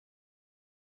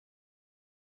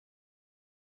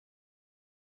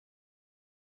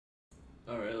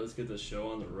Alright, let's get this show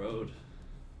on the road.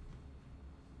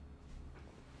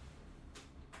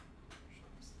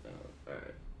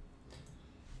 Alright.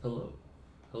 Hello.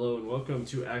 Hello and welcome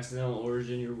to Accidental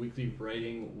Origin, your weekly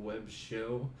writing web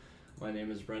show. My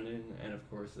name is Brendan, and of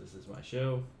course this is my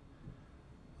show.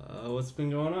 What's been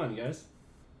going on, you guys?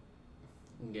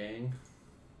 Gang?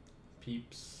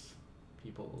 Peeps?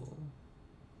 People?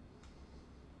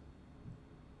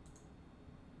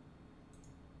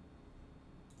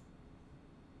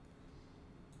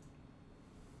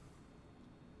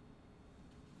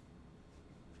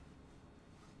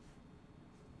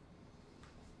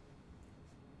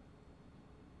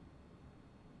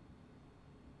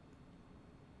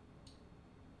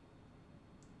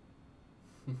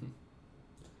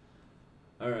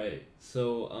 Alright,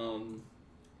 so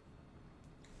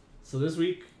this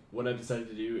week what I've decided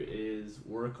to do is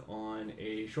work on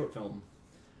a short film.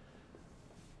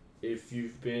 If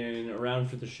you've been around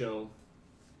for the show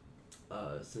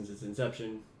since its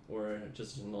inception, or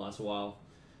just in the last while,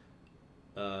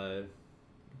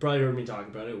 probably heard me talk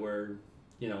about it, where,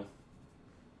 you know,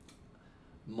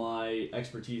 my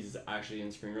expertise is actually in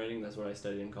screenwriting. That's what I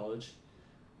studied in college.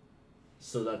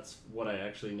 So that's what I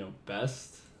actually know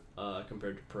best,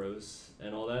 compared to prose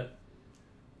and all that.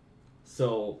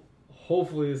 So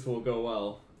hopefully this will go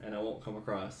well and I won't come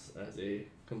across as a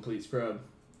complete scrub.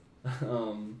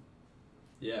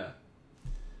 Yeah.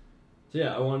 So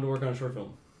yeah, I wanted to work on a short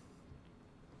film.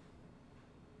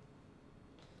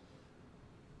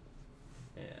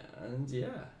 And yeah.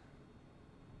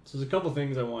 So there's a couple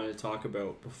things I wanted to talk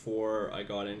about before I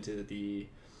got into the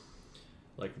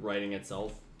writing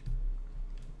itself.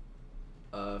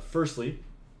 Firstly,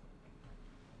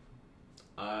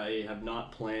 I have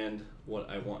not planned what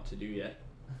I want to do yet,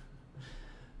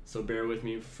 so bear with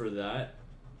me for that.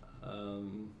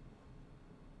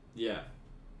 Yeah,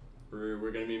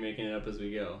 we're gonna be making it up as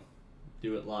we go,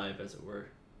 do it live as it were.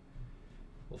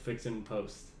 We'll fix it in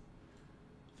post.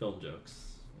 Film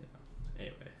jokes. Yeah.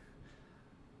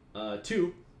 Anyway,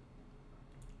 2.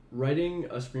 Writing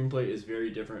a screenplay is very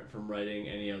different from writing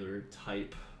any other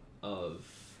type of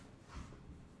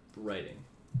writing.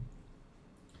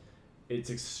 It's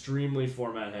extremely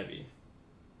format heavy.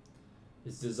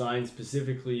 It's designed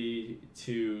specifically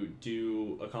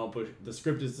to accomplish, the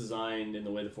script is designed, and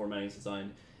the way the formatting is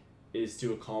designed is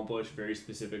to accomplish very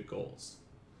specific goals.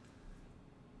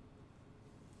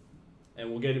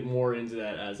 And we'll get more into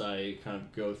that as I kind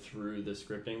of go through the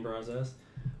scripting process.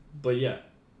 But yeah,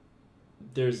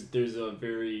 there's a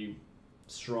very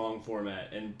strong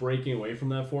format, and breaking away from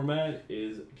that format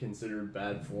is considered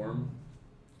bad form,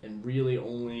 and really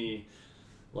only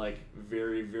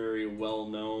very, very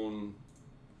well-known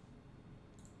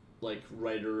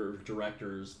writer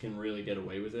directors can really get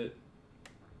away with it.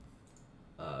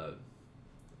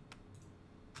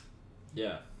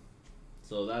 Yeah,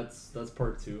 so that's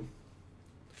part 2.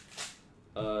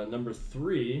 Number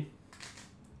 3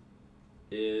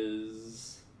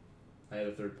 is, I had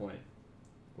a third point.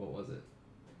 What was it?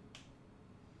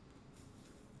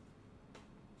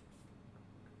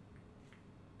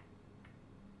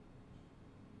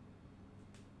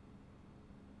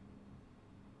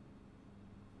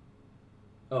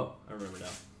 Oh, I remember now.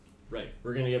 Right,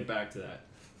 we're going to get back to that.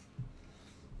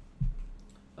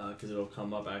 Because it'll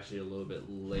come up actually a little bit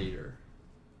later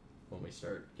when we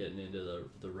start getting into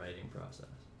the writing process.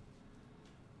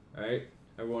 Alright,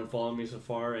 everyone following me so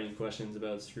far? Any questions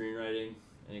about screenwriting?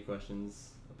 Any questions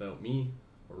about me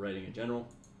or writing in general?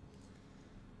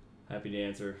 Happy to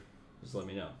answer. Just let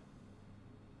me know.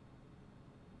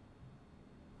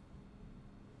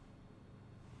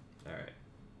 Alright.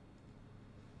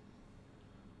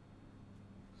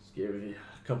 Just give it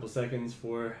a couple seconds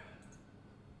for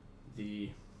the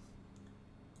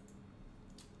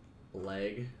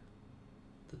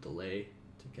delay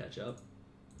to catch up.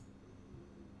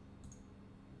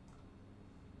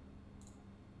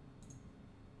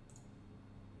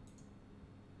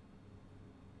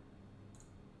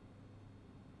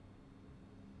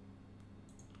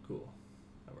 Cool.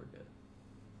 Now we're good.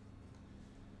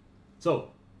 So,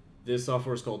 this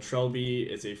software is called Trelby.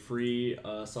 It's a free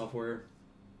software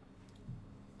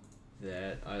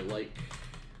that I like.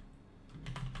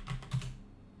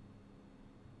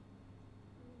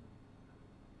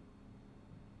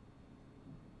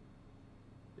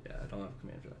 Yeah, I don't have a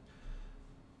command for that.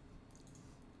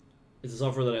 It's a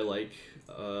software that I like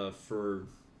for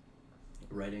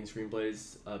writing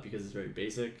screenplays because it's very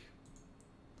basic.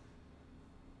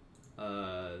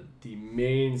 The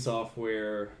main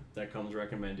software that comes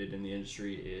recommended in the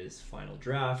industry is Final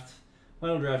Draft.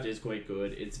 Final Draft is quite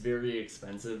good. It's very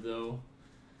expensive though.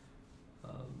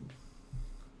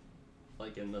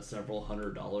 like in the several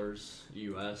 $100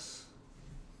 US.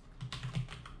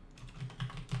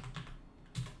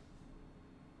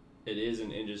 It is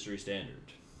an industry standard.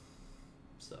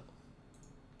 So,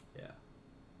 yeah.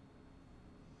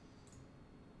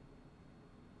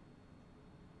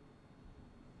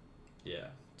 Yeah,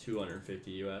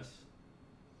 250 US.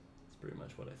 That's pretty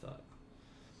much what I thought.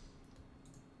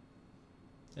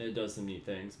 And it does some neat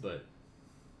things, but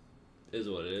it is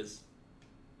what it is.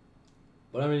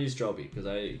 But I'm gonna use Strobe because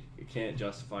I can't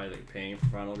justify like paying for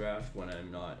Final Draft when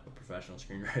I'm not a professional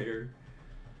screenwriter.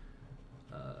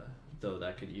 Though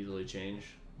that could easily change.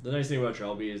 The nice thing about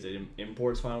Shelby is it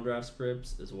imports Final Draft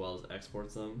scripts as well as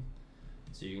exports them,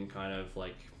 so you can kind of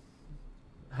like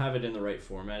have it in the right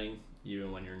formatting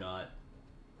even when you're not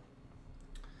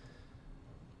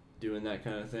doing that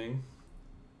kind of thing.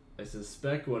 I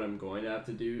suspect what I'm going to have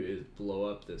to do is blow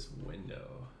up this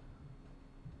window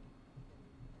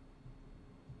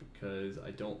because I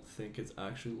don't think it's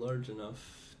actually large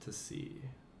enough to see.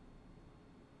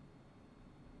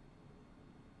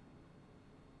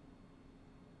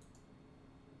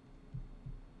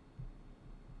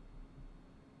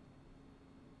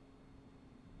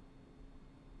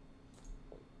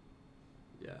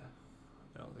 Yeah,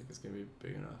 I don't think it's going to be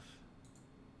big enough.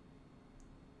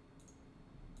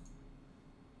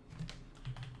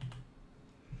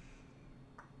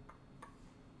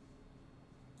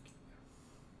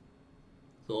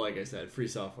 So like I said, free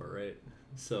software, right?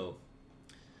 So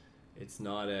it's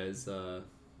not as it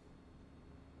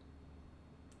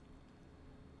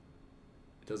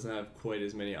doesn't have quite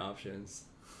as many options.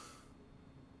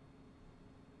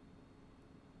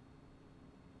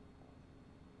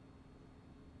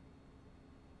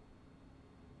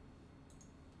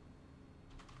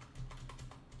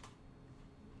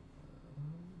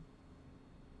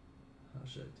 How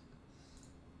should I do this?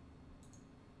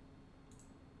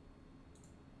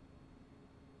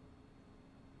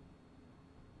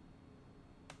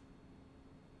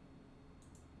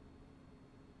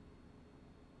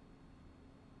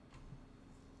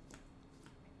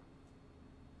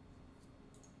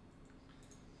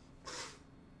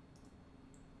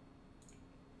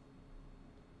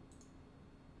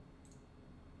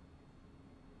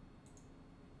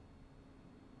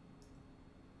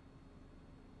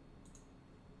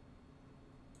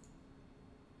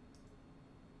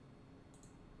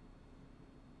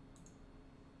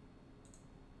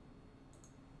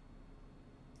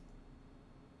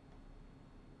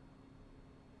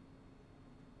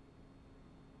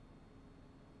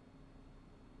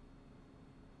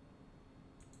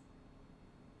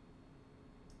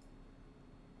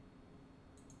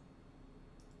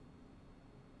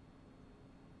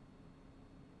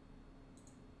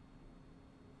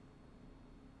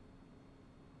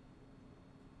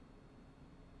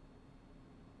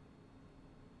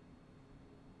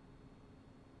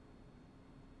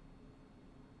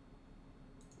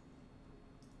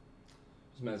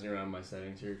 Just messing around with my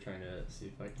settings here, trying to see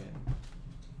if I can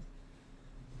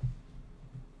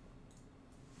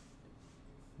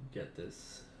get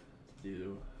this to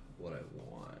do what I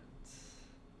want.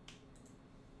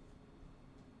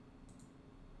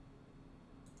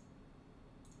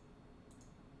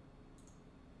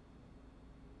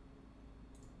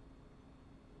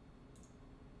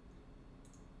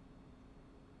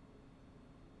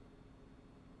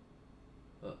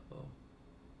 Uh-oh.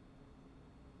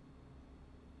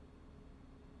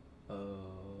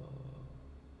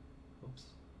 Oops.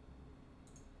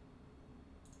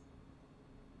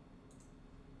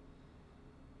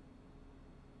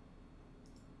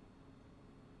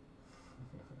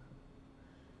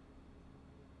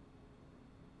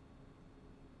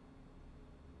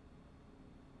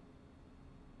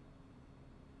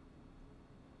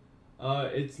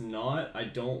 It's not. I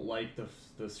don't like the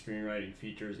screenwriting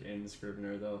features in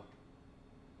Scrivener though.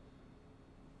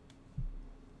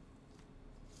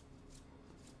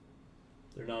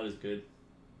 They're not as good.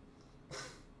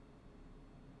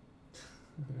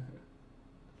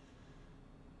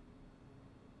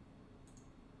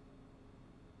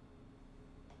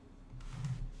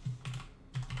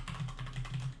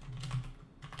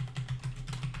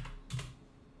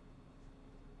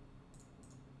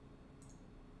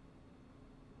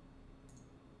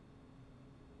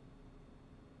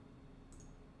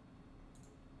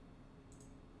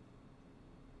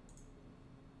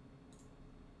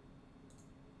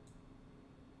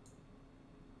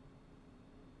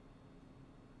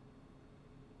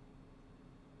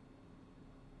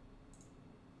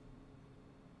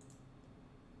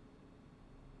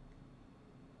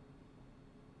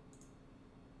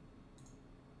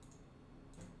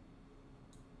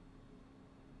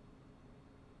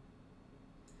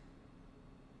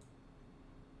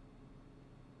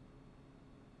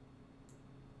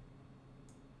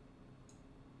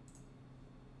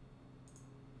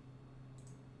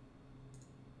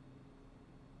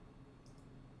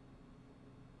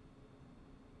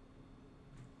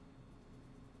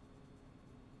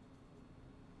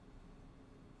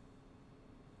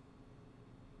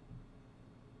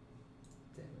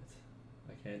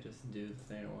 I can't just do the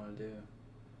thing I want to do.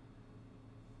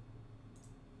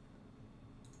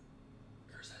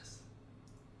 Curses.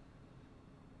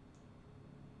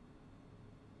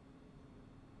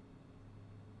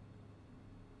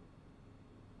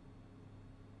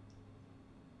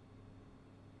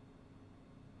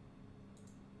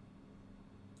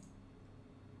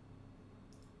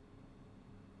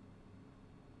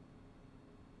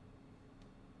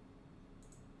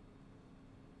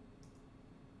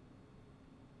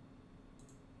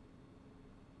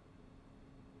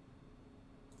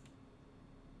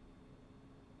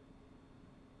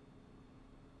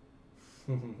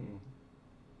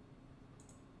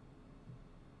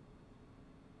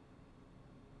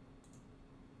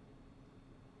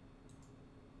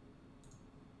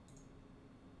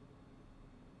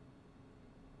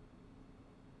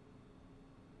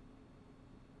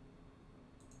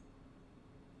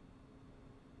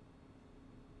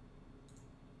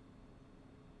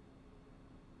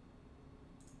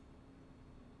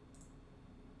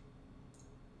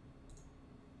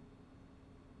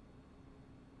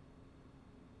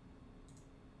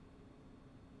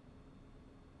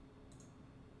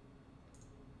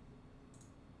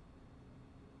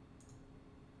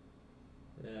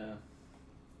 Yeah.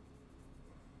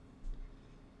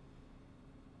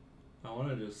 I want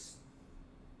to just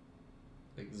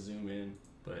like zoom in,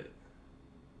 but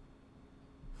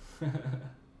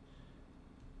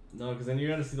no, because then you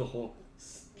gotta see the whole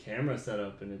camera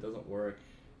setup and it doesn't work.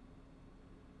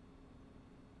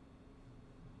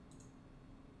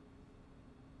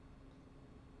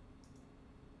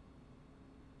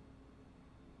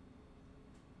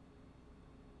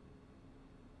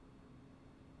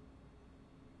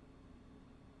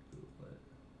 But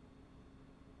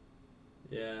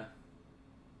yeah.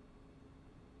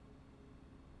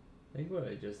 I think what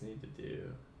I just need to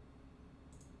do,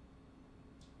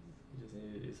 I just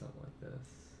need to do something like this.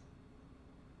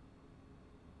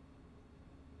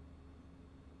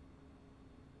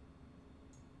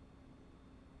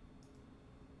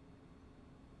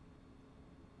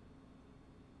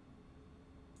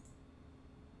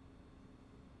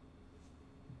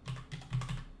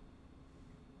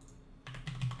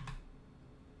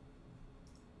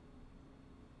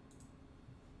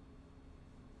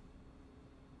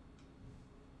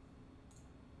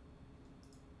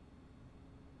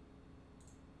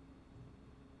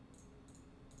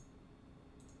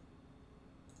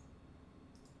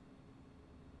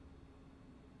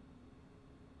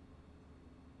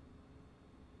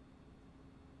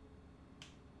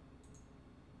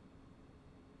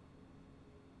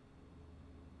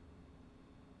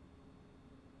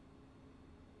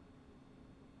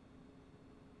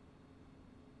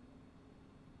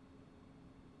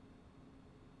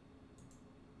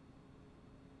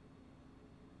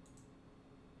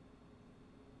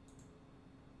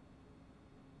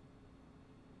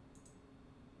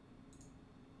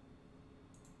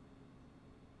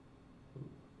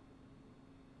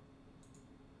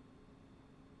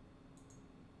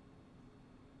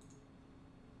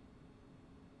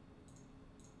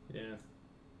 Yeah.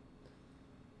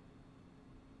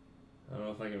 I don't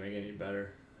know if I can make it any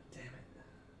better. Damn it.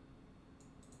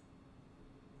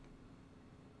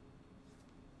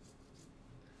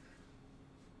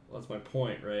 Well, that's my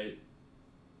point, right?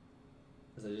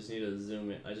 Is I just need to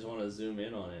zoom in. I just want to zoom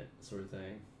in on it, sort of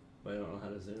thing. But I don't know how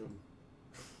to zoom.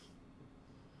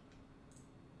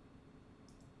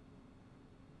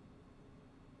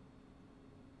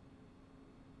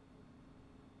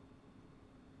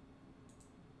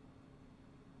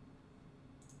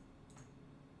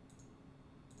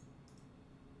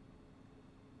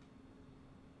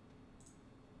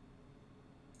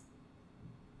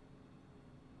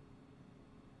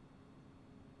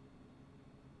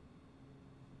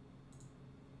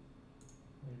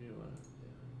 Maybe what I'm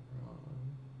doing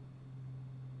wrong.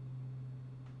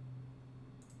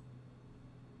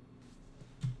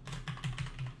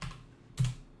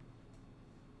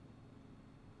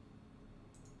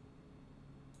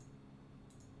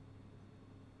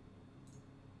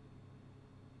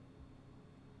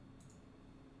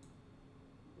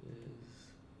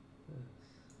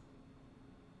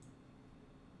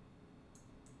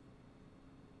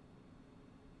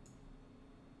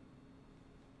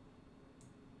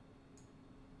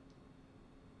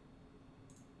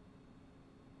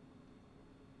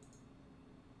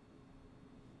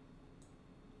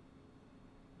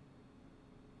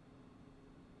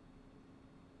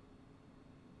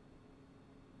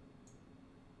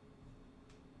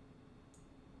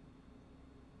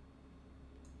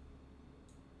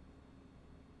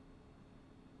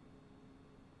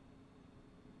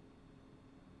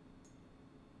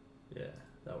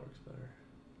 That works better.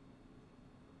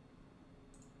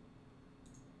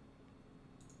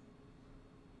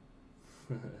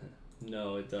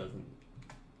 No, it doesn't.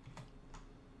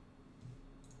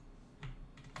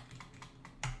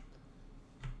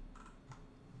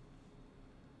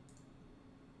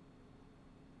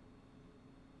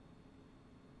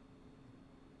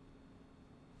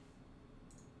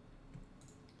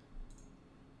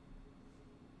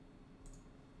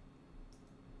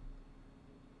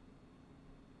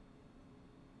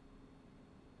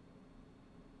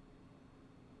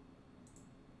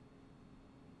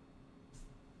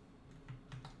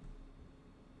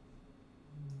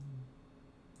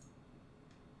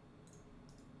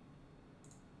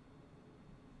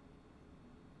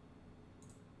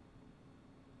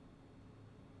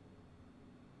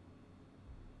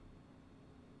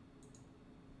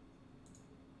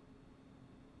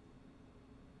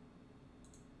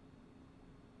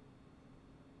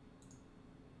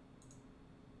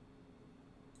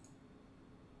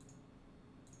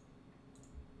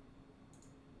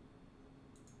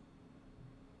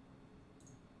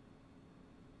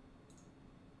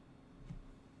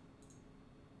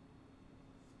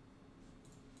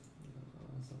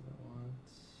 That's not what I want.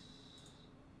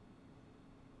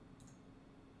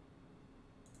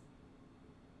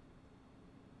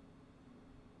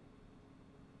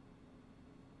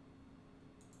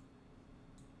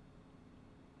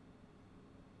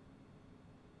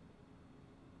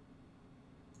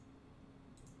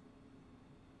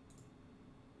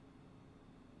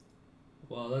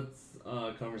 Well, that's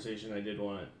a conversation I did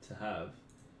want to have,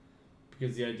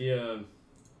 because the idea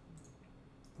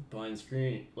behind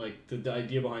the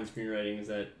idea behind screenwriting is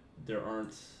that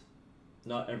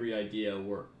not every idea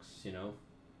works, you know?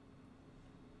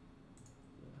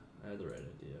 Yeah, I had the right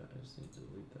idea. I just need to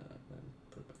delete that and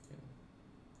put it back in.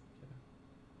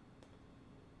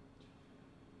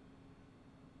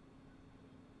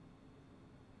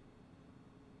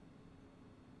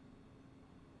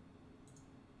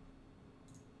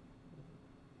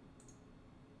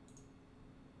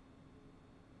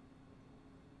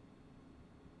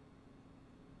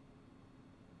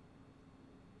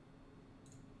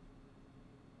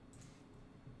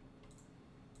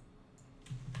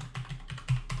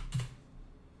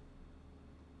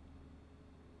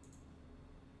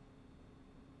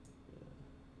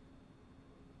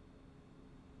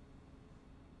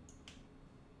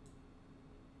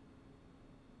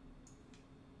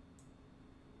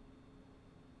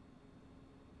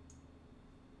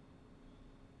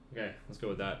 Okay, let's go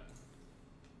with that.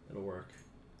 It'll work.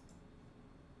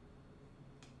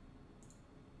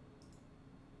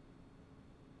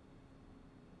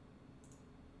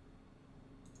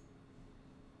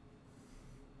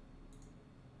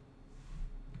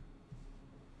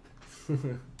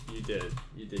 You did.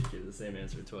 You did give the same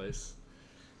answer twice.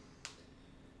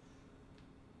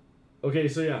 Okay,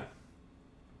 so yeah. I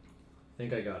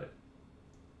think I got it.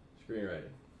 Screenwriting.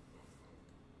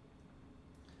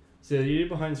 So the idea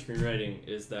behind screenwriting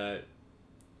is that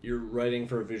you're writing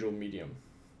for a visual medium.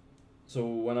 So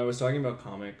when I was talking about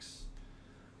comics,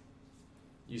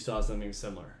 you saw something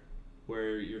similar,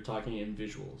 where you're talking in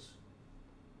visuals,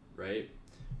 right?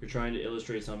 You're trying to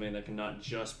illustrate something that cannot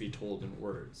just be told in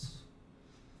words.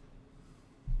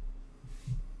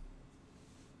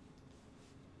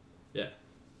 Yeah,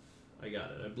 I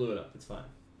got it. I blew it up. It's fine.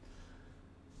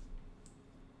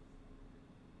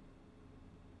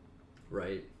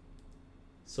 Right?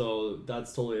 So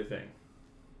that's totally a thing.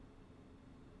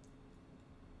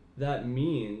 That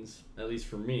means, at least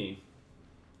for me,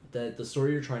 that the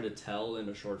story you're trying to tell in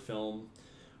a short film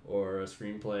or a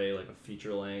screenplay, like a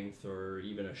feature length, or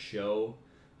even a show,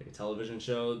 like a television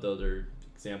show, though there are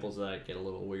examples of that get a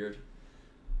little weird,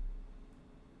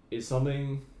 is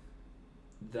something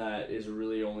that is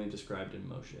really only described in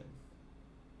motion.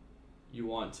 You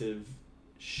want to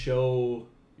show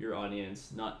your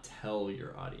audience, not tell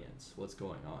your audience what's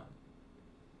going on.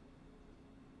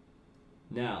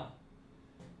 Now,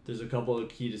 there's a couple of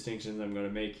key distinctions I'm going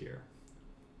to make here.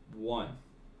 One,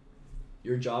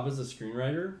 your job as a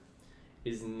screenwriter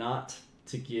is not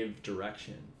to give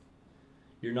direction.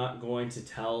 You're not going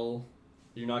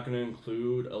to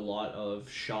include a lot of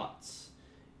shots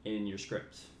in your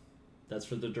script. That's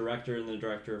for the director and the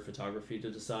director of photography to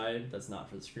decide. That's not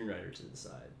for the screenwriter to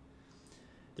decide.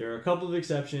 There are a couple of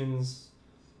exceptions,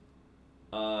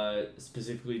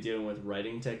 specifically dealing with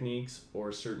writing techniques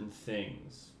or certain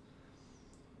things.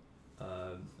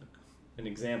 An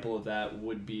example of that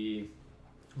would be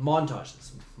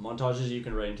montages. Montages you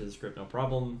can write into the script, no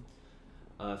problem.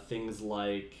 Things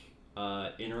like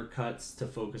intercuts to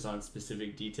focus on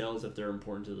specific details if they're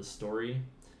important to the story.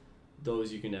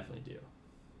 those you can definitely do.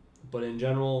 But in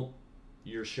general,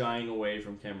 you're shying away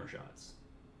from camera shots.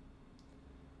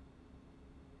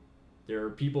 There are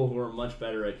people who are much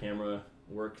better at camera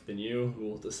work than you who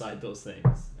will decide those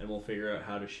things and will figure out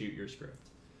how to shoot your script.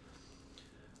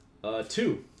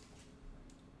 2.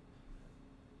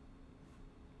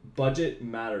 Budget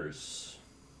matters.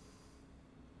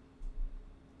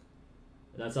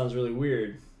 And that sounds really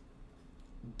weird,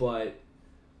 but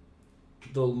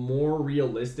the more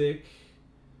realistic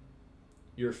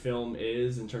your film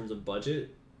is in terms of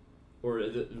budget, or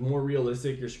the more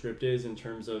realistic your script is in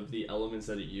terms of the elements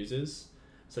that it uses,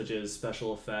 such as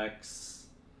special effects,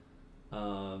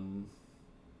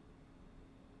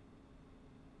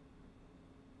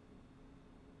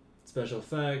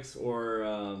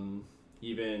 or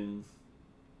even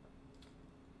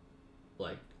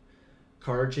like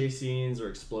car chase scenes or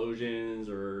explosions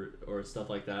or stuff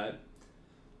like that,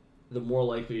 the more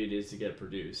likely it is to get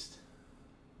produced.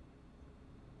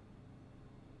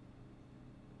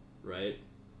 Right?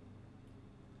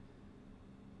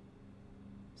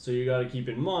 So you got to keep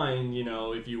in mind, you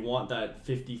know, if you want that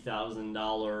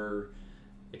 $50,000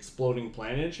 exploding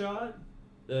planet shot,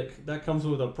 that comes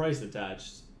with a price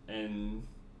attached. And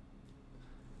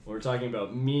when we're talking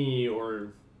about me,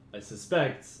 or I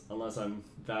suspect, unless I'm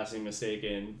vastly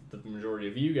mistaken, the majority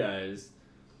of you guys,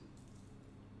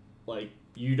 like,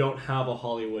 you don't have a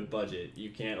Hollywood budget.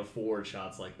 You can't afford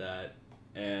shots like that.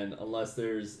 And unless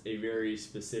there's a very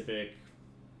specific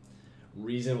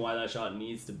reason why that shot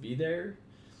needs to be there,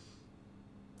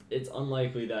 it's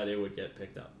unlikely that it would get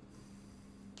picked up.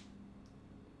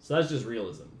 So that's just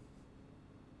realism,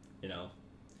 you know?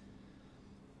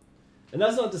 And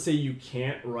that's not to say you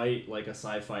can't write like a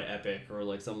sci-fi epic or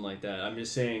like something like that. I'm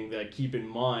just saying that keep in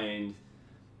mind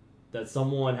that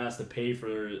someone has to pay for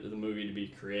the movie to be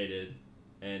created,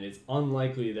 and it's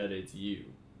unlikely that it's you.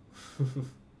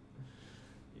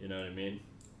 You know what I mean?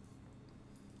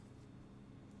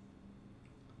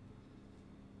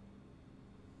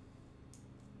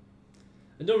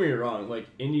 And don't get me wrong,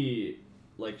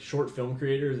 like short film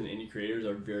creators and indie creators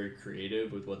are very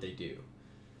creative with what they do.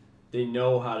 They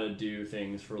know how to do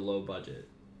things for low budget.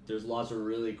 There's lots of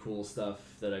really cool stuff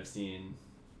that I've seen.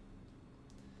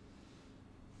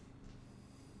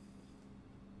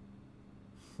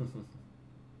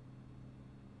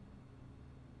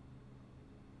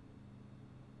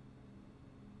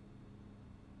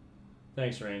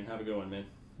 Thanks, Rain. Have a good one, man.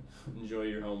 Enjoy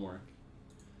your homework.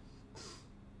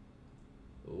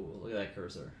 Oh, look at that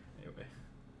cursor. Anyway.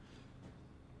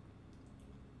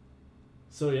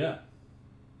 So, yeah.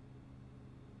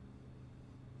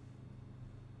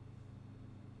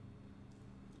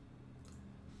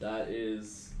 That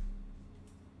is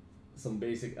some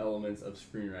basic elements of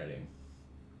screenwriting.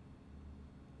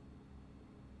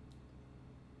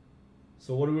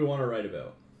 So what do we want to write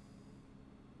about?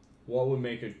 What would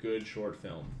make a good short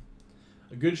film?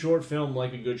 A good short film,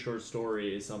 like a good short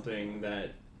story, is something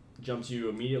that jumps you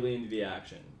immediately into the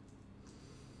action,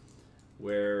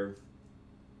 where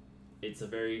it's a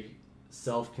very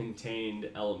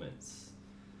self-contained elements.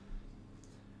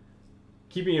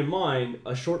 Keeping in mind,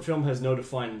 a short film has no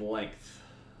defined length.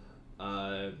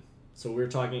 So we're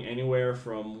talking anywhere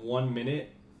from 1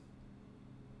 minute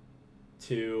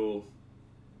to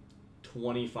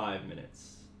 25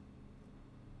 minutes.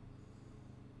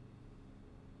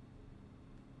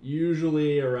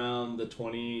 Usually around the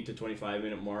 20 to 25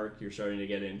 minute mark, you're starting to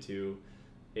get into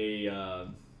a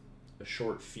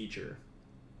short feature.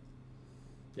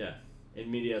 Yeah, in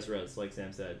medias res, like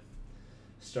Sam said.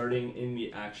 Starting in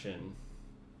the action.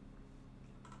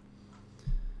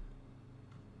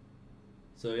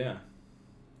 So yeah.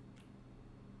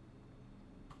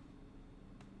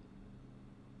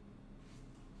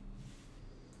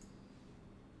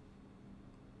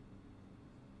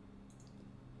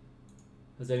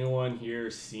 Has anyone here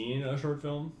seen a short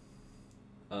film?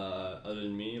 Other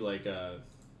than me, like a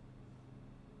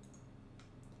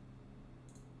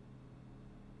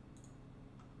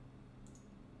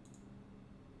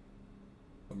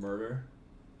murder?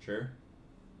 Sure.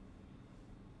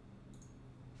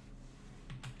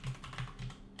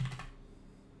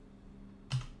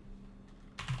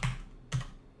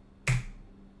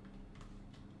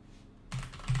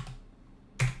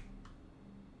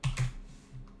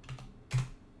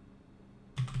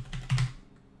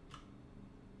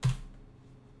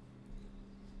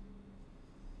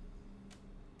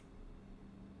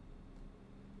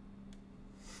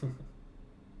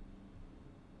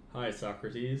 Hi,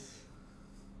 Socrates.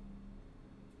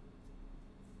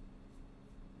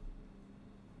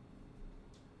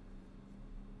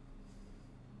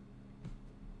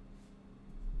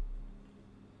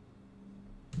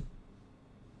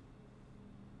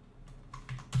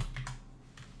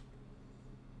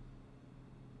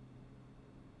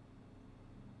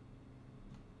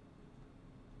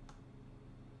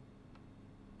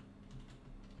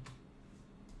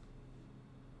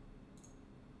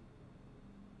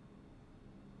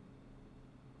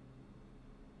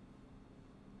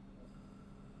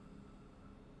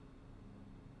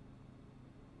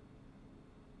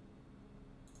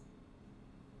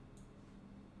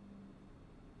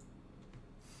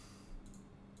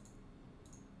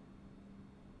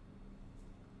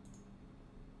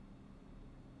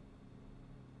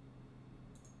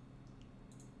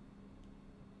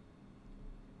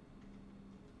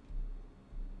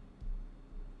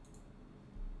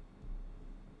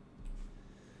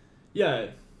 Yeah.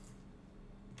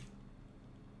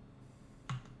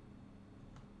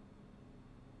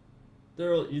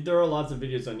 There are lots of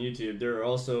videos on YouTube. There are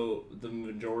also the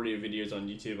majority of videos on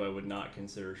YouTube I would not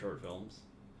consider short films.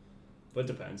 But it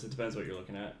depends. It depends what you're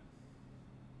looking at.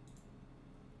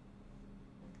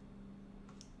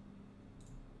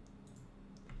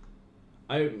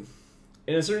 In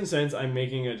a certain sense, I'm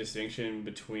making a distinction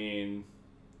between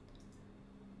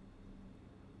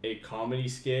a comedy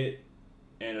skit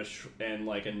and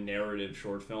like a narrative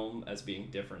short film as being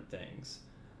different things.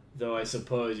 Though I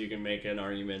suppose you can make an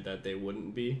argument that they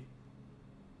wouldn't be.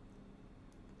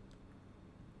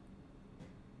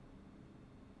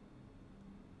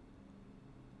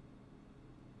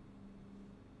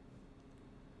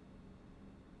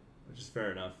 Which is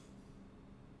fair enough.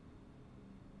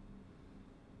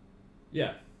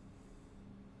 Yeah.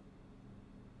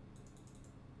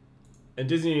 And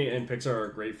Disney and Pixar are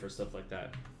great for stuff like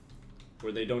that,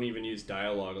 where they don't even use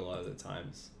dialogue a lot of the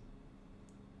times.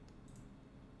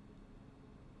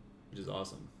 Which is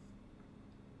awesome.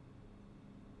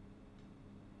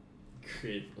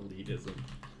 Creative elitism.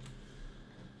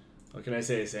 What can I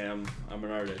say, Sam? I'm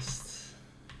an artist.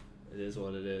 It is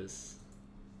what it is.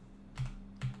 What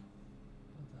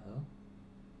the hell?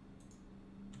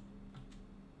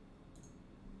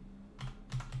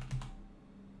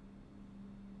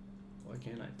 Why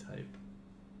can't I type?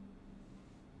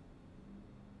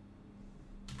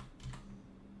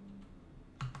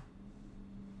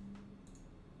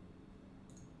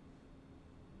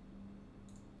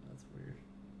 That's weird.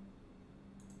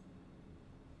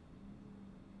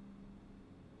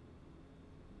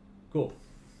 Cool.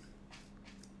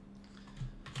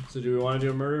 So do we want to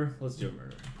do a murder? Let's do a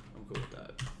murder. I'm cool with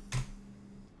that.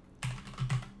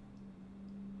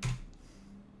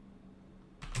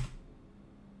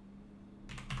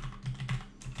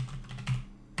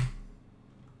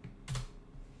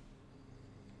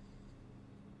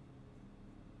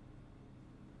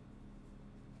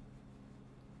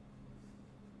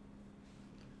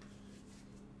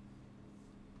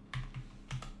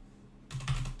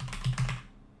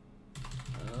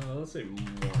 Let's say morning.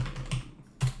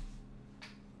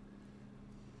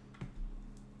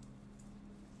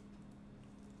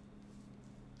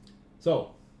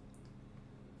 So,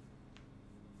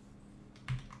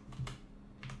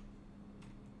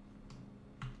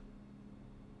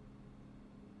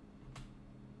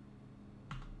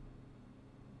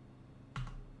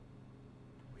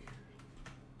 weird.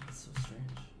 That's so strange.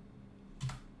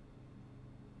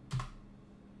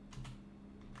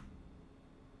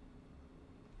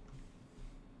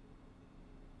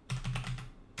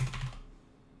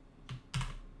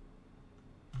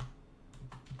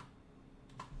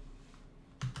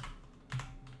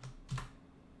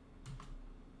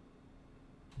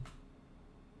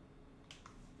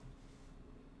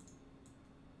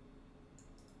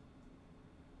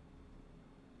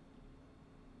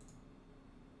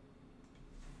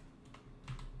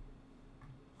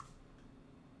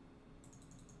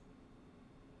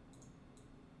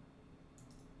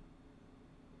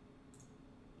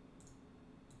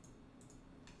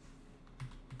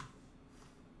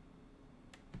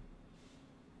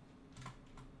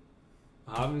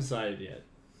 I haven't decided yet.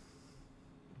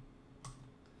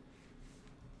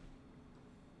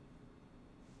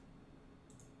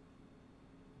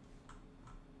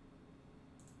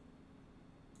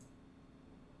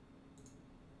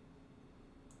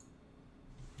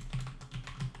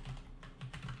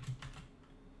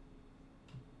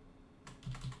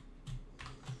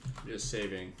 I'm just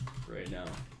saving right now.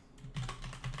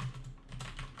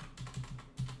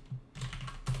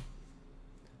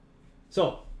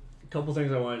 So, a couple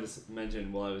things I wanted to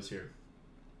mention while I was here.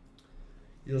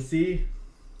 You'll see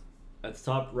at the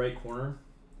top right corner,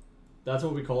 that's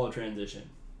what we call a transition.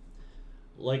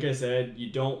 Like I said, you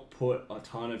don't put a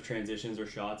ton of transitions or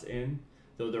shots in,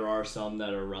 though there are some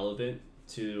that are relevant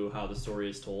to how the story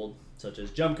is told, such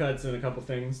as jump cuts and a couple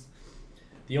things.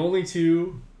 The only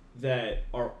two that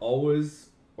are always,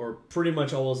 or pretty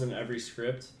much always in every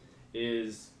script,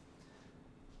 is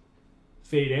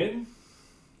fade in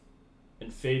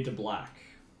and fade to black.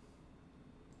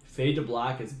 Fade to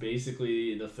black is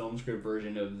basically the film script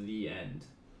version of the end.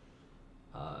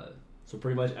 So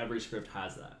pretty much every script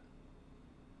has that.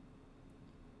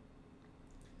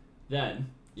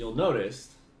 Then you'll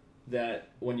notice that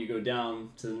when you go down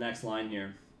to the next line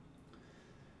here,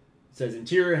 it says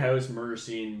interior house, murder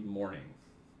scene, morning.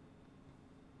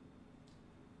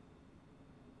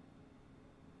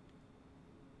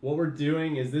 What we're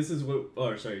doing is this is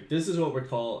what we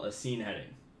call a scene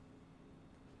heading.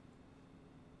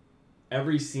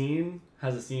 Every scene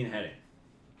has a scene heading.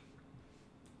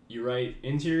 you write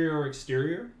interior or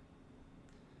exterior,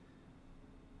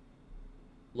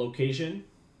 location.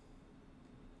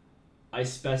 I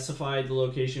specified the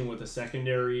location with a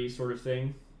secondary sort of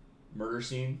thing, murder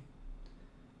scene,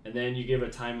 and then you give a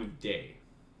time of day.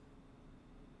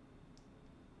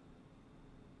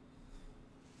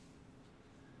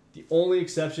 The only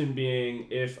exception being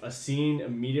if a scene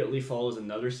immediately follows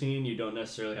another scene, you don't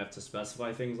necessarily have to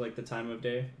specify things like the time of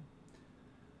day.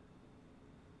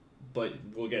 But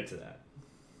we'll get to that.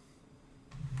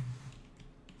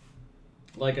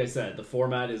 Like I said, the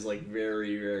format is like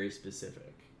very, very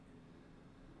specific.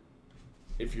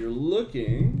 If you're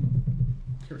looking,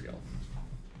 here we go.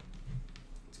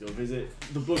 Let's go visit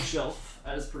the bookshelf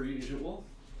as per usual.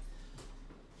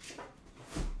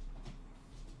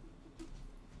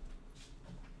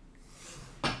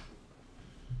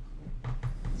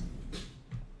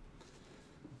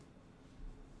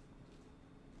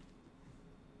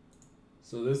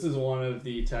 So this is one of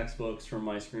the textbooks from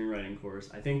my screenwriting course.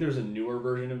 I think there's a newer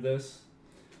version of this.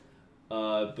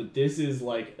 But this is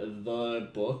like the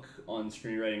book on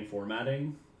screenwriting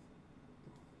formatting.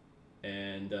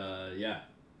 And yeah,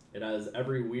 it has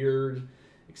every weird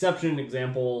exception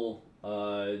example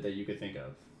that you could think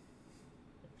of.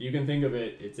 If you can think of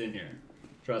it, it's in here.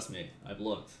 Trust me, I've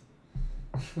looked.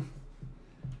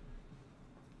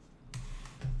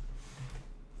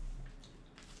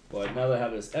 But now that I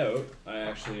have this out, I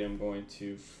actually am going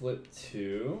to flip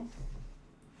to...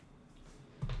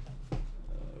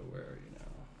 where are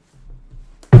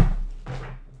you now?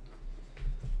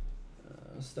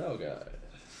 Style guide.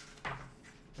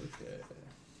 Okay.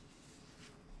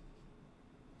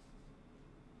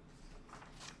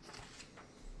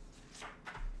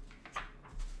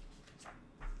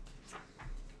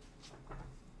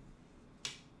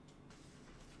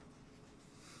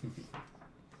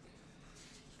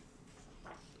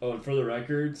 Oh, and for the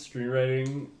record,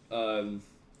 screenwriting,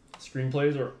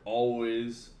 screenplays are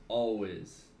always,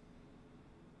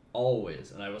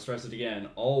 and I will stress it again,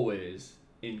 always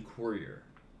in Courier.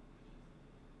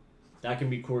 That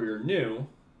can be Courier New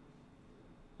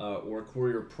or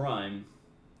Courier Prime,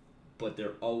 but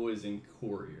they're always in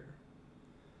Courier.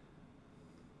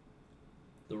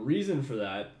 The reason for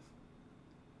that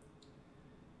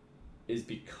is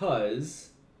because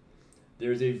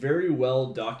there's a very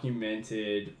well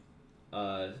documented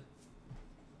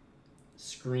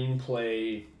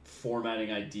screenplay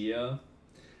formatting idea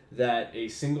that a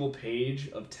single page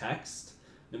of text,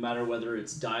 no matter whether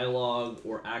it's dialogue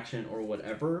or action or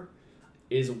whatever,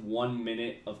 is 1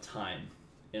 minute of time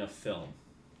in a film.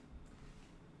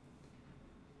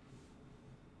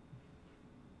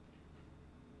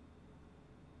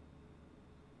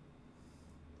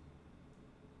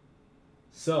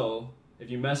 So if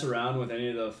you mess around with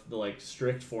any of the like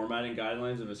strict formatting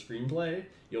guidelines of a screenplay,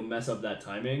 you'll mess up that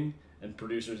timing, and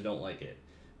producers don't like it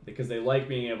because they like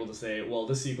being able to say, well,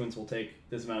 this sequence will take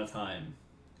this amount of time.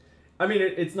 I mean,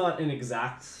 it's not an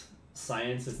exact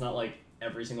science. It's not like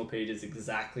every single page is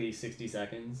exactly 60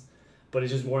 seconds, but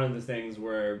it's just one of the things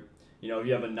where, you know, if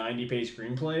you have a 90-page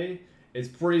screenplay, it's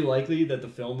pretty likely that the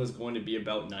film is going to be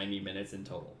about 90 minutes in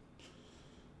total.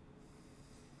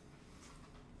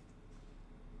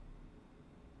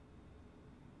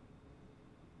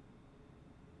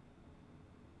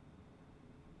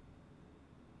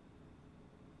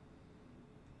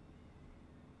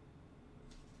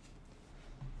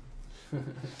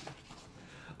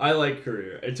 I like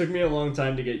Courier. It took me a long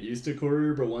time to get used to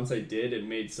Courier, but once I did, it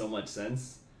made so much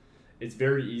sense. It's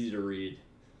very easy to read.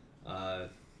 I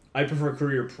prefer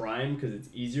Courier Prime because it's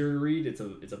easier to read. It's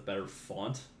a better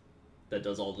font that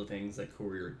does all the things that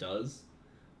Courier does.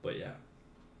 But yeah.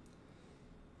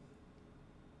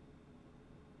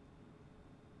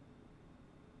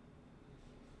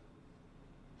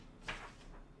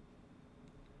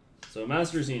 So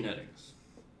master scene headings.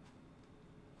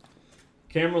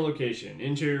 Camera location,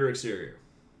 interior, exterior.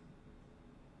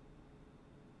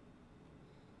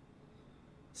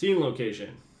 Scene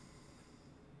location.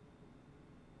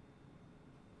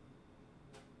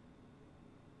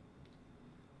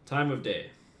 Time of day.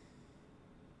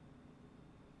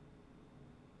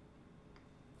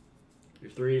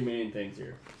 Your three main things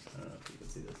here. I don't know if you can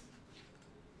see this.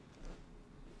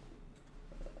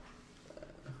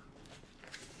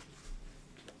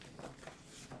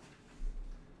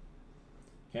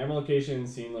 Camera location,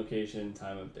 scene location,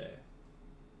 time of day.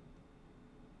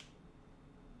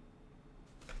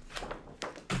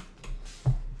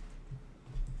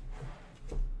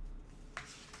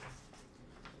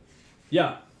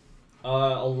 Yeah,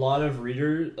 a lot of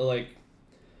readers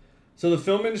so the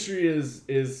film industry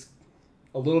is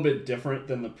a little bit different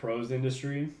than the prose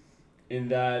industry in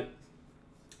that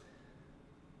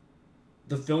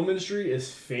the film industry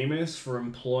is famous for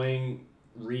employing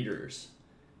readers,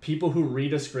 people who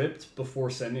read a script before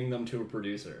sending them to a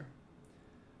producer.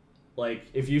 Like,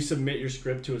 if you submit your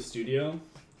script to a studio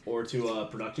or to a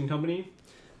production company,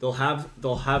 they'll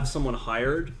have someone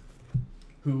hired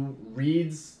who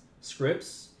reads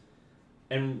scripts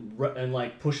and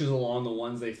like pushes along the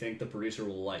ones they think the producer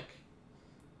will like,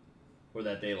 or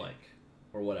that they like,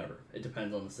 or whatever. It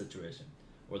depends on the situation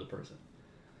or the person.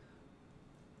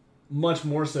 Much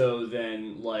more so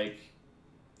than like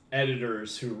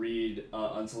editors who read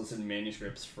unsolicited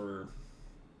manuscripts for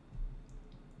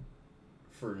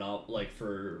novel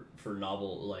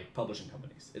like publishing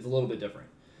companies. It's a little bit different.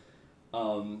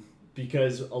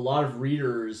 Because a lot of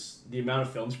readers, the amount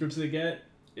of film scripts they get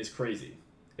is crazy.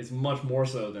 It's much more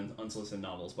so than unsolicited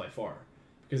novels by far,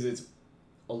 because it's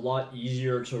a lot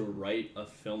easier to write a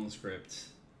film script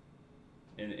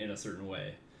in a certain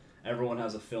way. Everyone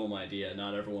has a film idea.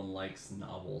 Not everyone likes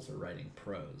novels or writing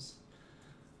prose.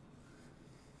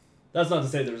 That's not to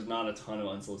say there's not a ton of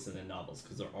unsolicited novels,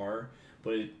 because there are,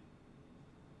 but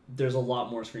there's a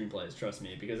lot more screenplays, trust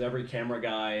me, because every camera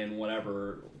guy and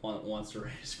whatever wants to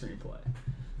write a screenplay.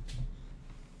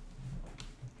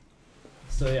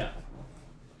 So yeah.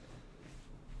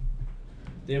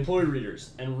 They employ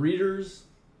readers, and readers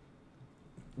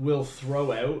will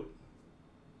throw out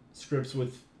scripts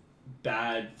with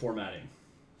bad formatting,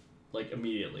 like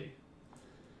immediately,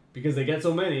 because they get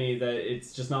so many that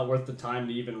it's just not worth the time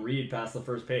to even read past the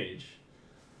first page.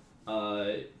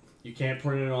 You can't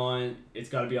print it on, it's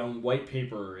got to be on white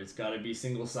paper, it's got to be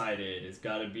single-sided, it's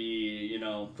got to be,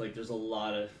 like there's a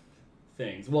lot of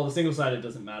things. Well, the single-sided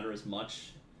doesn't matter as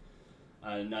much,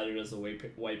 neither does the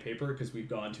white paper, because we've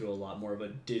gone to a lot more of a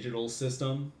digital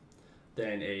system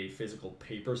than a physical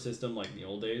paper system like in the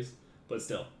old days, but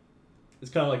still,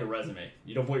 it's kind of like a resume.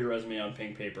 You don't put your resume on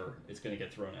pink paper, it's going to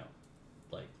get thrown out.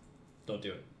 Like, don't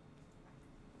do it.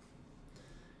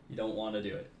 You don't want to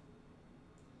do it.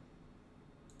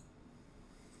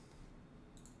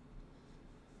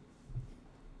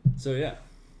 So yeah.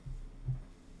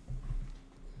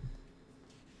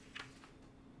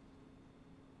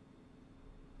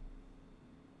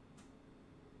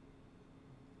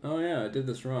 Oh yeah, I did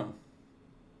this wrong.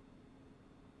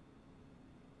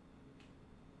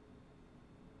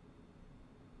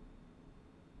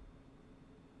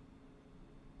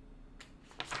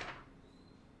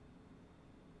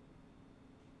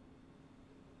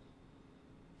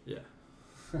 Yeah.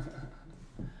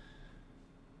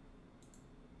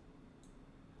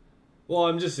 Well,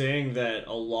 I'm just saying that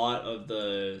a lot of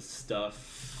the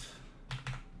stuff...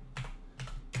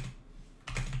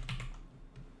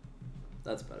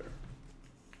 That's better.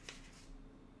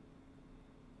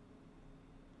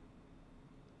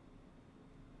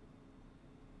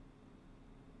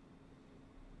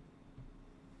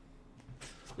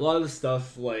 A lot of the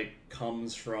stuff, like,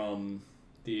 comes from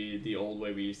the old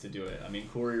way we used to do it. I mean,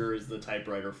 Courier is the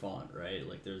typewriter font, right?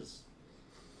 Like, there's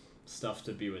stuff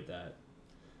to be with that.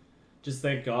 Just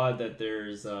thank God that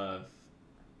there's, there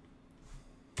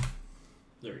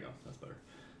we go, that's better.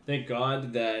 Thank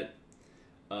God that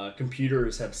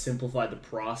computers have simplified the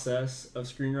process of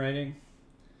screenwriting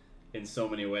in so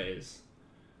many ways.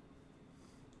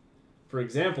 For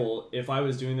example, if I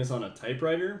was doing this on a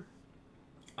typewriter,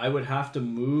 I would have to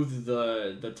move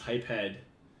the type head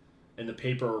and the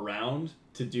paper around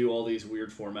to do all these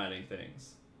weird formatting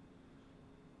things.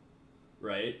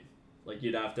 Right? Like,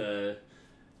 you'd have to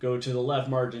go to the left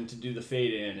margin to do the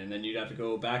fade in, and then you'd have to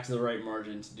go back to the right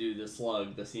margin to do the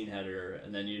slug, the scene header,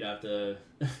 and then you'd have to,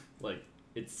 like,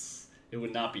 it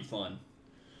would not be fun.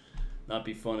 Not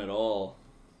be fun at all.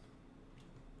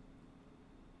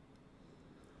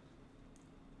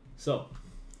 So,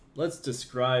 let's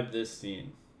describe this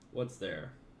scene. What's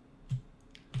there?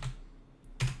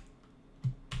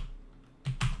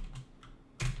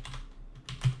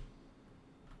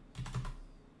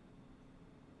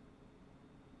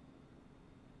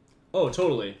 Oh,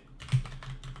 totally.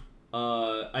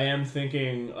 I am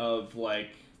thinking of,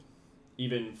 like,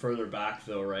 even further back,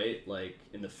 though, right? Like,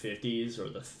 in the 50s or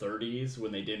the 30s,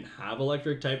 when they didn't have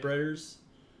electric typewriters,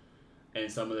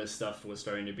 and some of this stuff was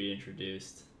starting to be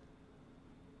introduced.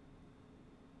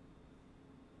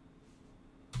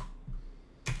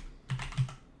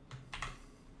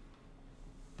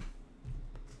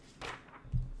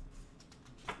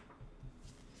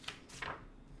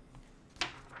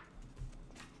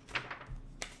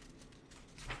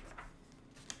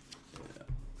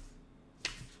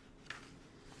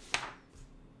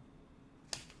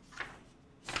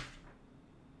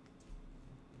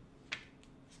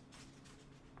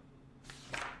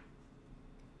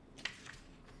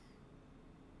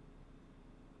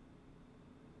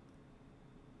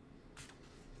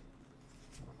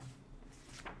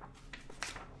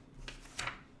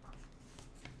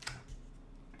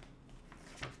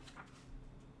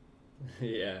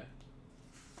 Yeah.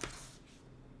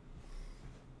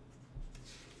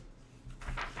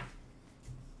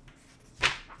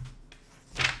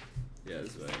 Yeah,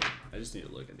 this way. I just need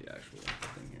to look at the actual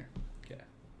thing here. Okay.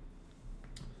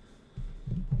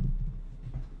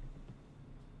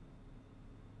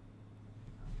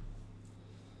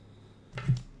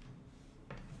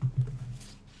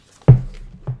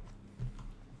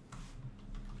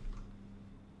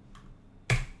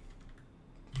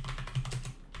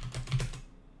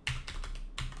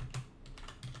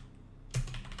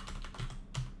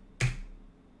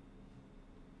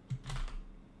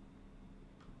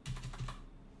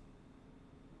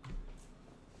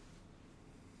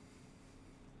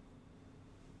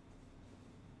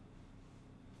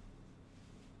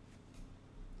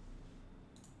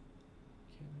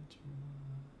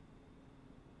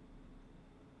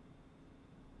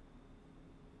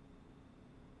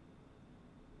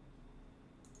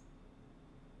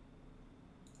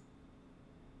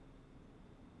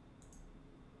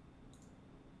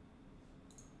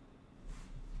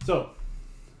 So,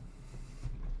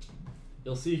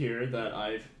 you'll see here that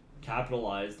I've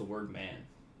capitalized the word man.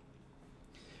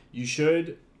 You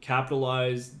should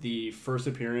capitalize the first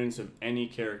appearance of any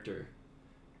character.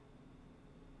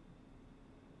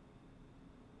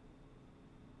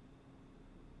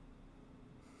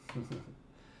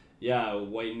 Yeah,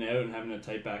 whiting out and having to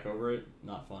type back over it,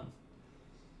 not fun.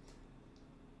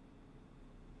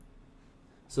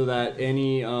 So that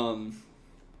any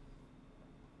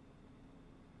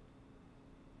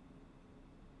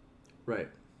right.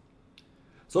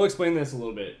 So I'll explain this a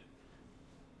little bit.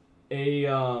 A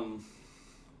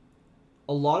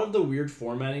lot of the weird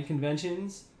formatting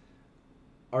conventions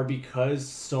are because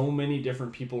so many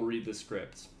different people read the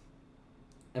script.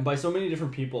 And by so many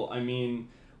different people, I mean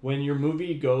when your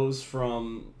movie goes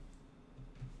from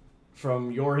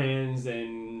your hands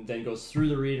and then goes through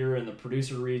the reader and the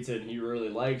producer reads it and he really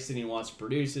likes it and he wants to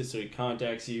produce it, so he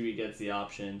contacts you, he gets the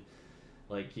option,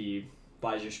 like he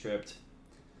buys your script,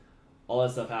 all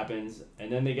that stuff happens,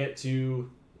 and then they get to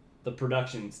the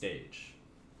production stage.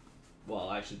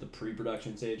 Well, actually the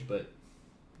pre-production stage, but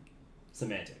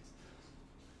semantics.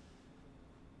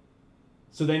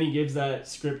 So then he gives that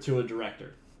script to a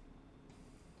director.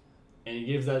 And he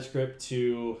gives that script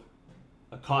to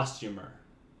a costumer.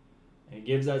 And he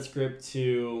gives that script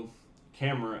to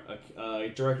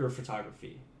a director of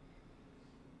photography.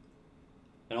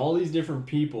 And all these different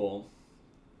people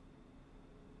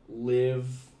live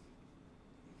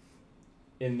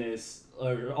in this,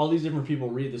 or all these different people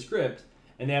read the script,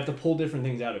 and they have to pull different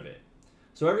things out of it.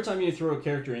 So every time you throw a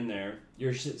character in there,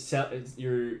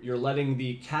 you're letting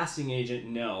the casting agent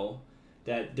know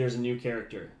that there's a new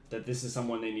character, that this is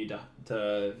someone they need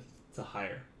to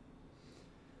hire.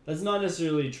 That's not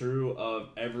necessarily true of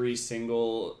every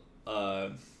single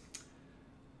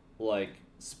like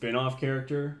spin-off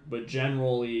character, but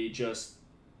generally just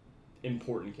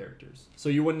important characters. So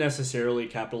you wouldn't necessarily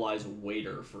capitalize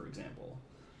waiter, for example.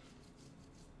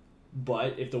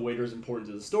 But if the waiter is important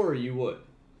to the story, you would.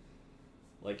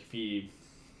 Like if he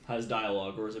has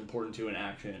dialogue or is important to an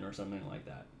action or something like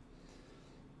that.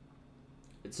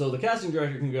 So the casting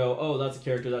director can go, oh, that's a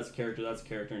character, that's a character, that's a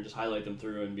character, and just highlight them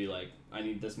through and be like, I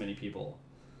need this many people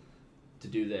to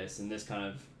do this and this kind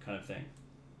of thing.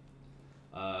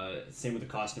 Same with the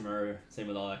costumer, same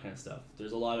with all that kind of stuff.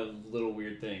 There's a lot of little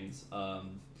weird things.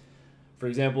 For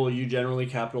example, you generally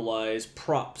capitalize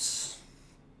props,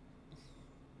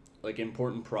 like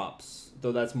important props,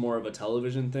 though that's more of a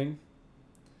television thing.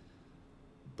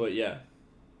 But yeah.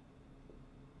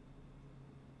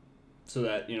 So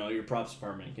that, you know, your props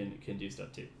department can do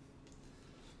stuff too.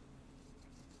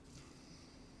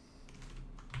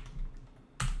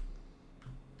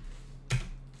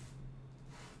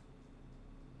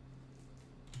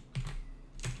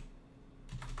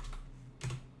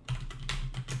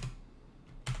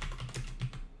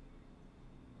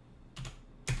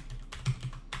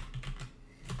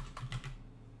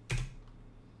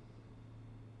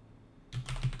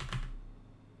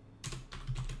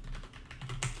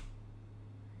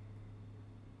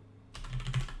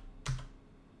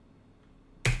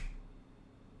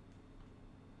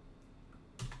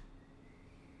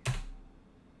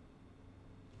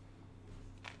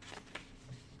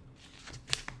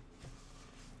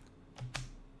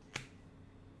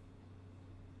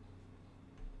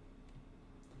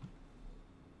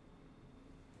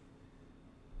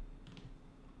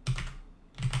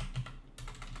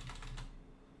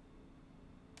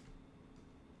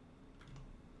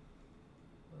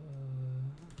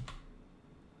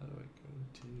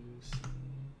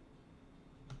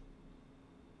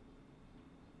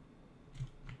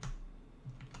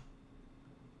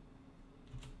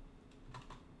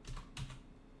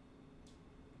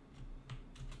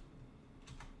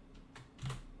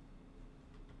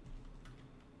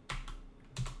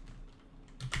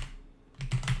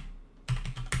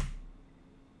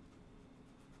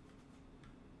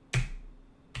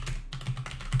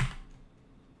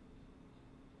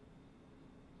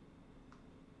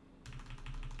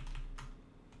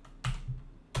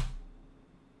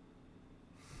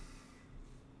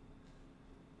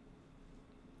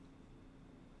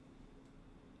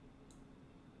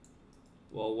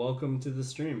 Well, welcome to the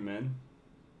stream, man.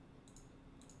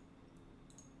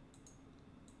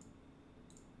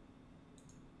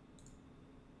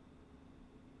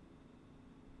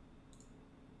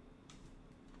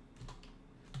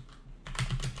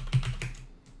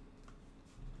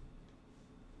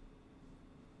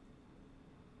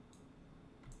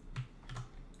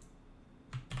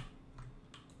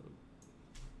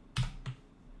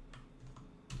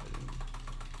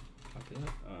 Copy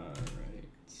that. All right.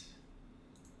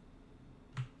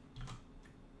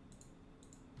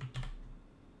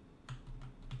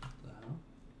 The hell?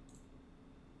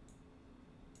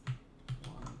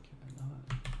 Why can I not?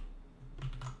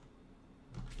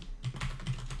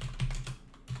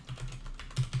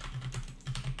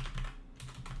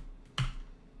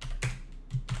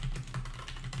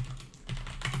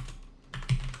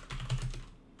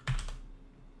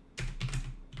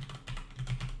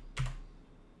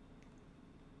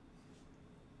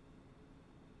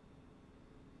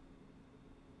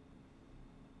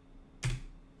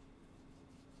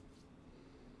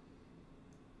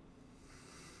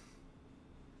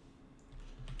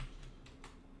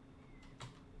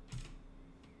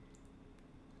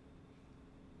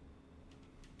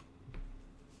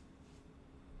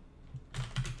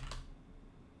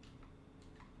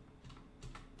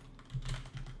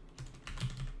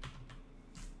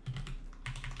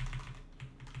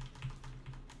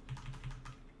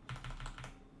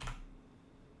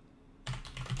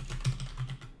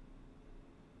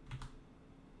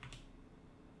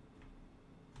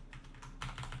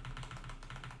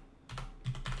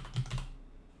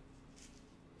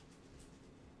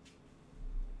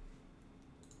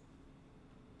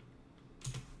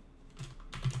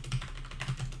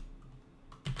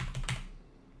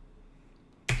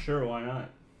 Sure, why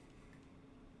not?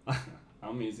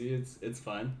 I'm easy. It's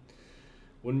fine.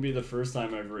 Wouldn't be the first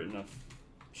time I've written a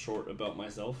short about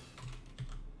myself.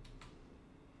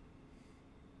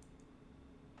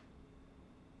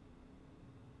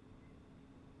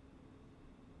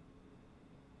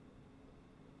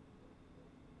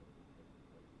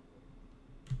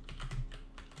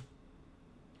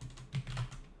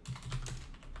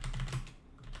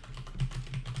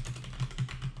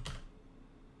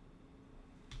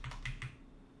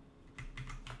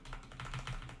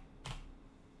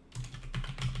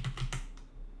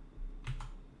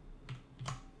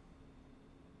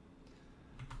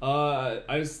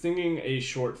 I was thinking a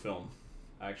short film,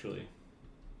 actually.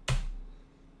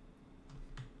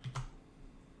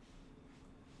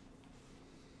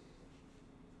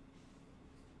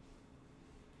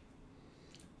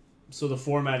 So the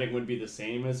formatting would be the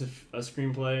same as a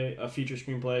screenplay, a feature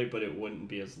screenplay, but it wouldn't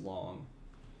be as long.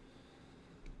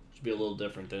 Should be a little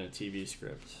different than a TV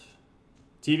script.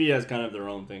 TV has kind of their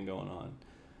own thing going on.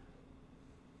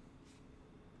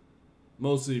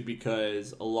 Mostly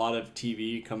because a lot of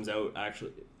TV comes out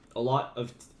actually. A lot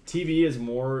of TV is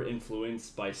more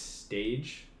influenced by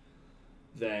stage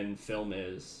than film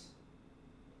is.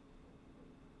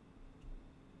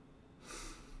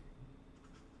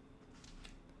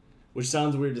 Which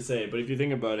sounds weird to say, but if you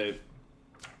think about it,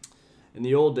 in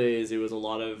the old days, it was a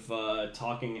lot of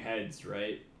talking heads,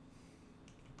 right?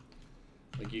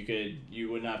 Like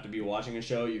you wouldn't have to be watching a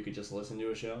show, you could just listen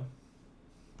to a show.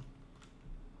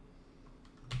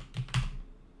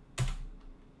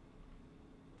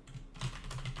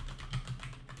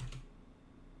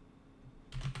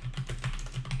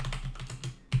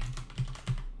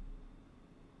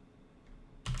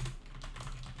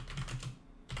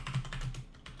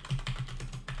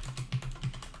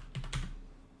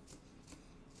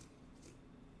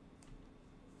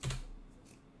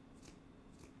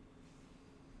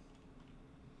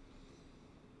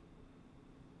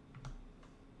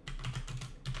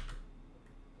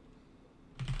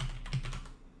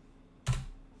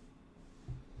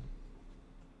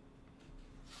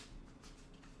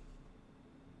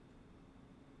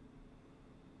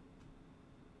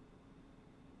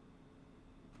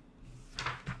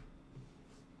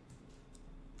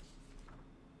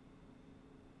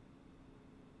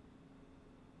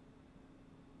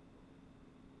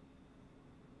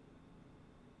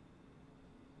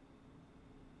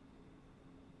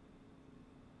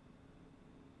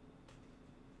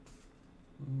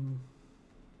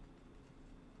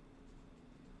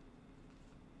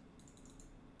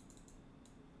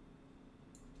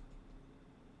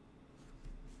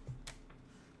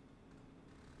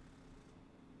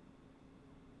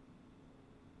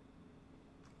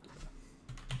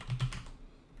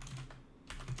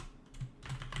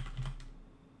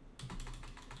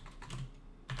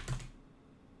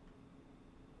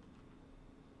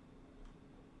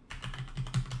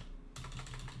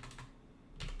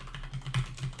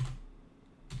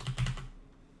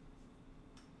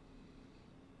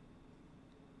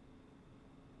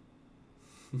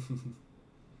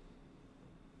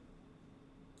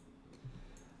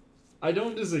 I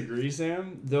don't disagree,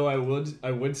 Sam. Though I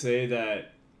would say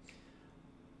that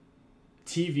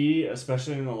TV,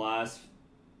 especially in the last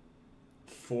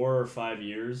 4 or 5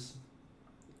 years,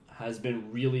 has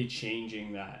been really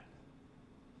changing that.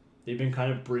 They've been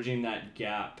kind of bridging that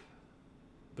gap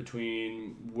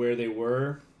between where they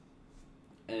were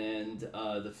and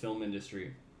the film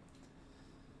industry.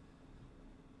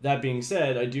 That being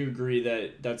said, I do agree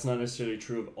that that's not necessarily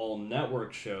true of all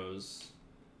network shows,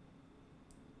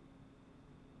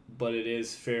 but it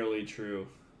is fairly true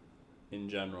in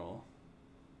general.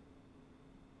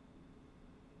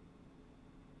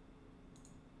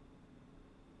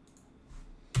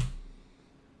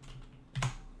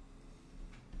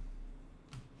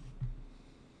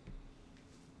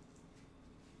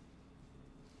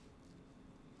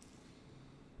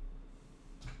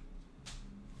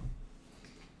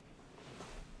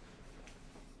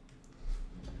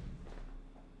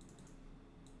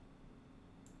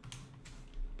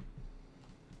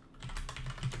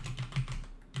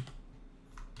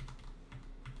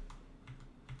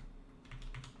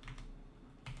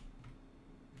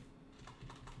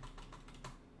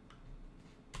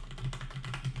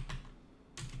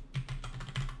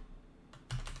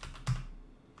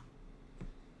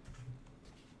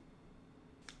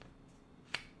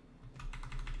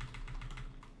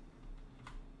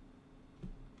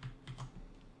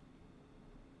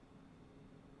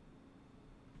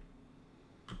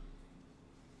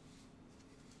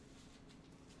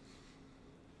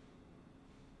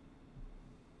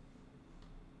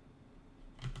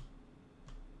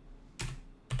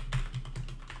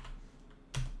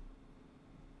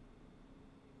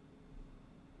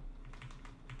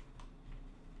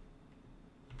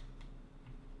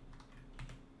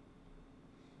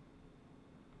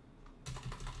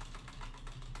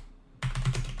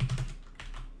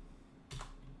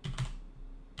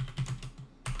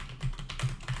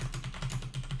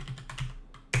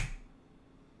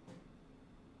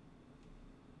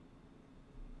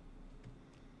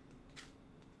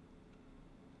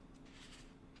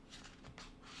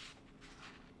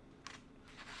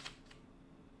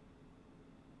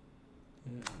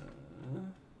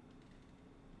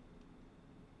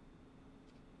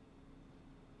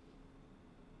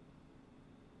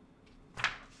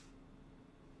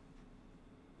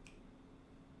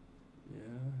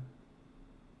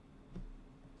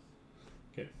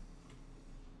 Okay.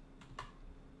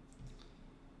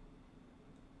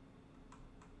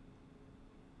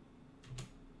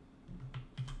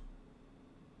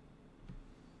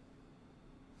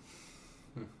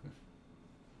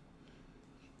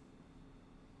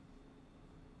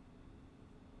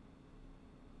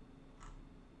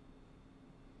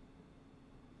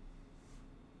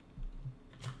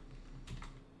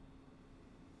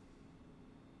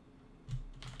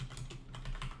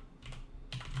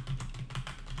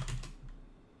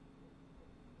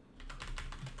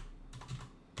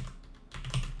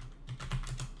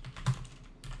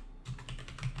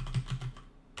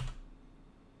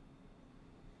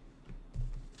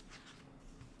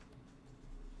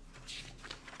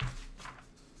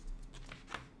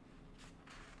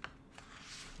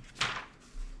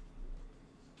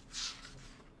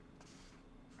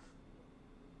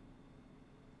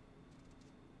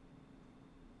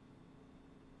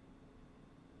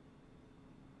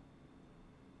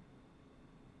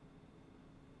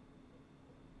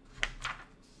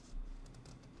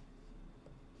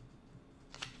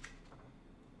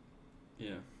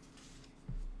 Yeah.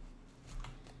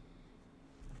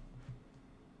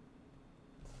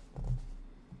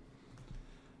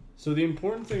 So the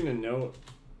important thing to note,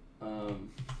 and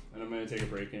I'm going to take a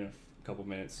break in a couple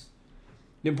minutes.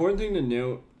 The important thing to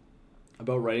note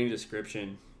about writing a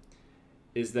description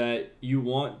is that you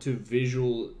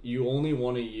only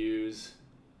want to use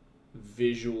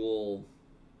visual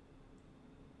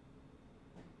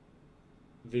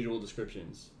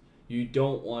descriptions. You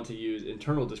don't want to use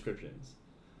internal descriptions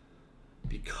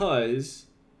because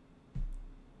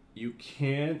you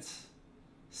can't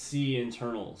see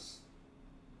internals.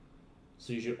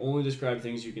 So you should only describe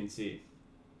things you can see.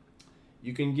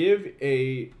 You can give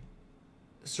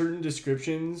certain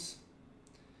descriptions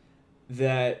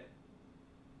that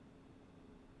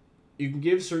you can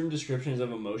give certain descriptions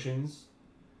of emotions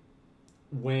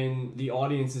when the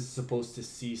audience is supposed to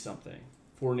see something.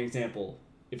 For an example,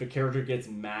 if a character gets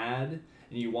mad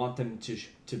and you want them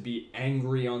to be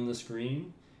angry on the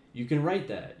screen, you can write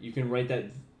that. You can write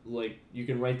that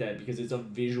because it's a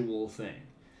visual thing.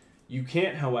 You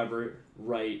can't, however,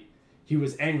 write he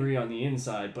was angry on the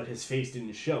inside, but his face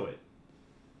didn't show it.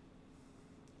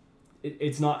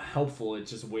 it's not helpful.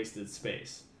 It's just wasted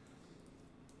space.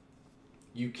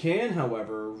 You can,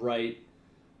 however, write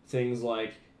things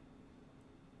like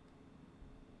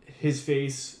his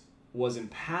face was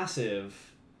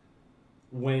impassive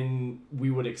when we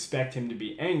would expect him to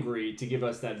be angry, to give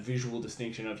us that visual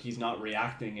distinction of he's not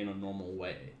reacting in a normal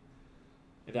way.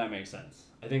 If that makes sense.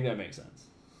 I think that makes sense.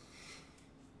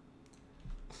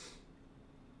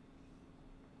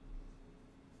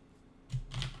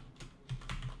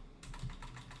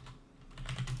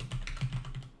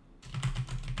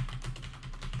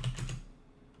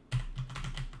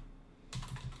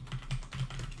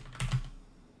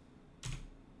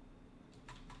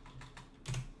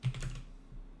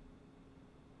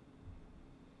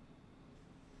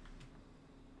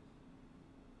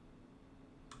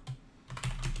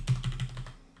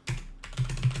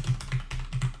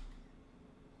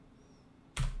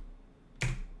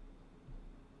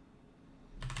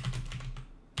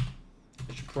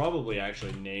 Probably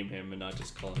actually name him and not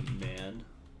just call him Man.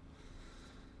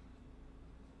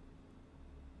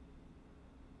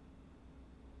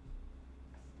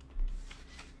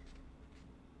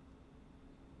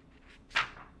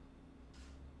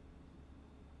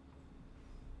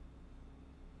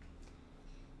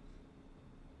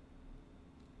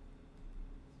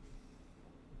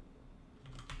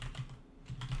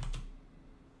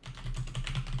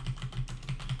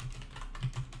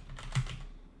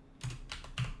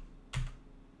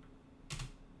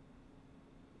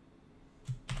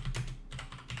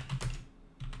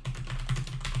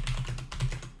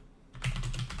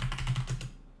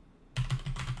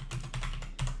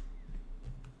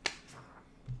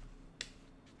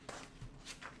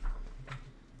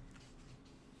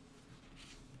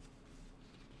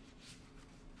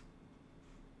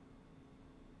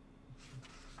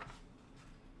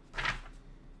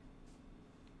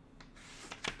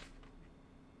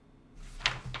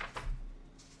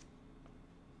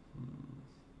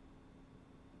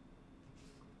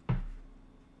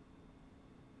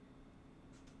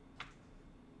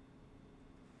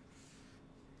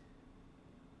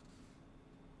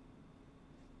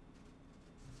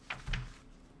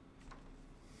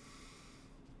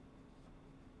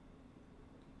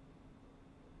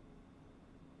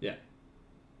 Yeah.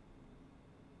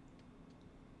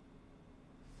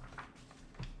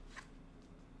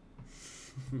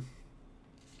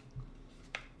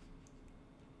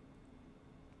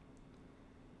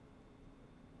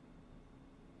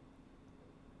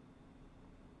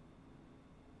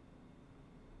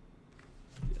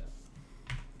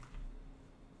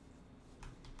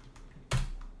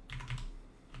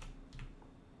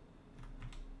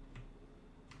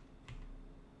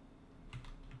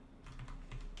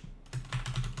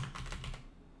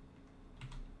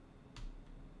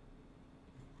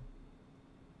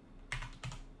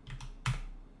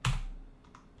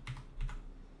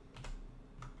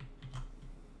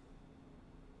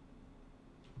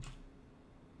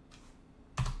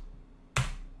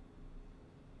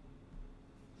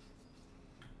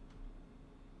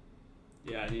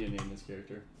 Yeah, I need to name this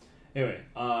character. Anyway,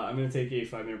 I'm going to take a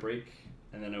 5-minute break,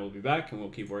 and then I will be back, and we'll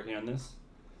keep working on this.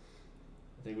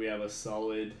 I think we have a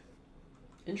solid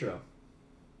intro,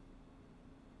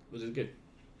 which is good.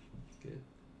 It's good.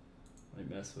 Might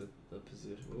mess with the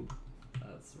position. Oh,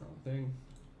 that's the wrong thing.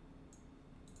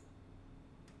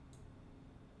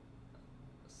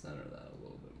 Center that a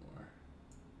little bit more.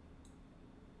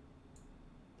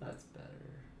 That's better.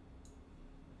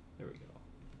 There we go.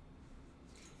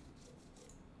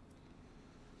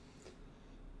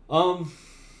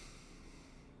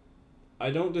 I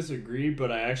don't disagree,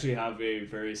 but I actually have a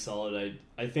very solid,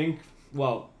 I think,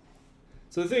 well,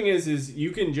 so the thing is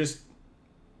you can just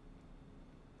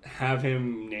have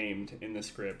him named in the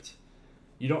script.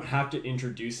 You don't have to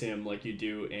introduce him like you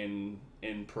do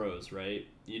in prose, right?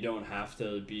 You don't have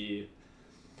to be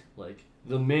like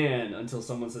the man until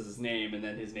someone says his name and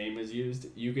then his name is used.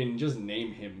 You can just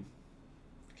name him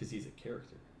because he's a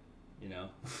character, you know?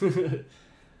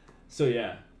 So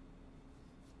yeah.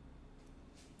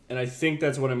 And I think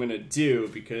that's what I'm going to do,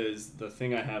 because the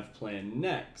thing I have planned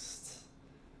next,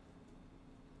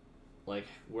 like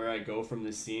where I go from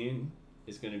this scene,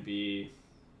 is going to be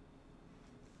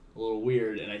a little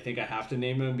weird, and I think I have to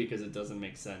name him because it doesn't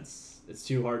make sense. It's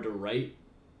too hard to write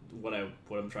what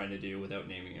I'm trying to do without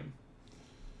naming him.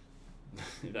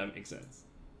 If that makes sense.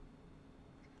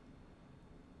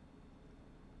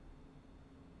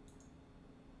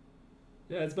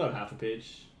 Yeah, it's about half a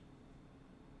page.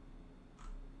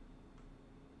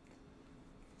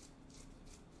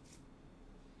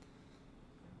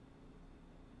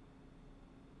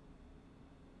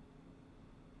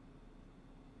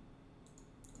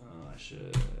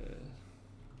 Shit.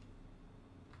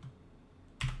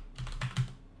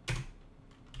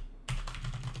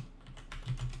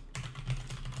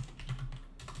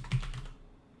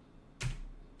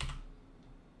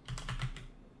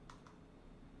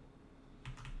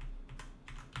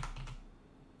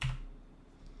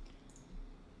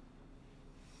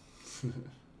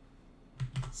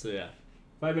 So yeah,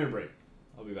 5-minute break.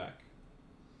 I'll be back.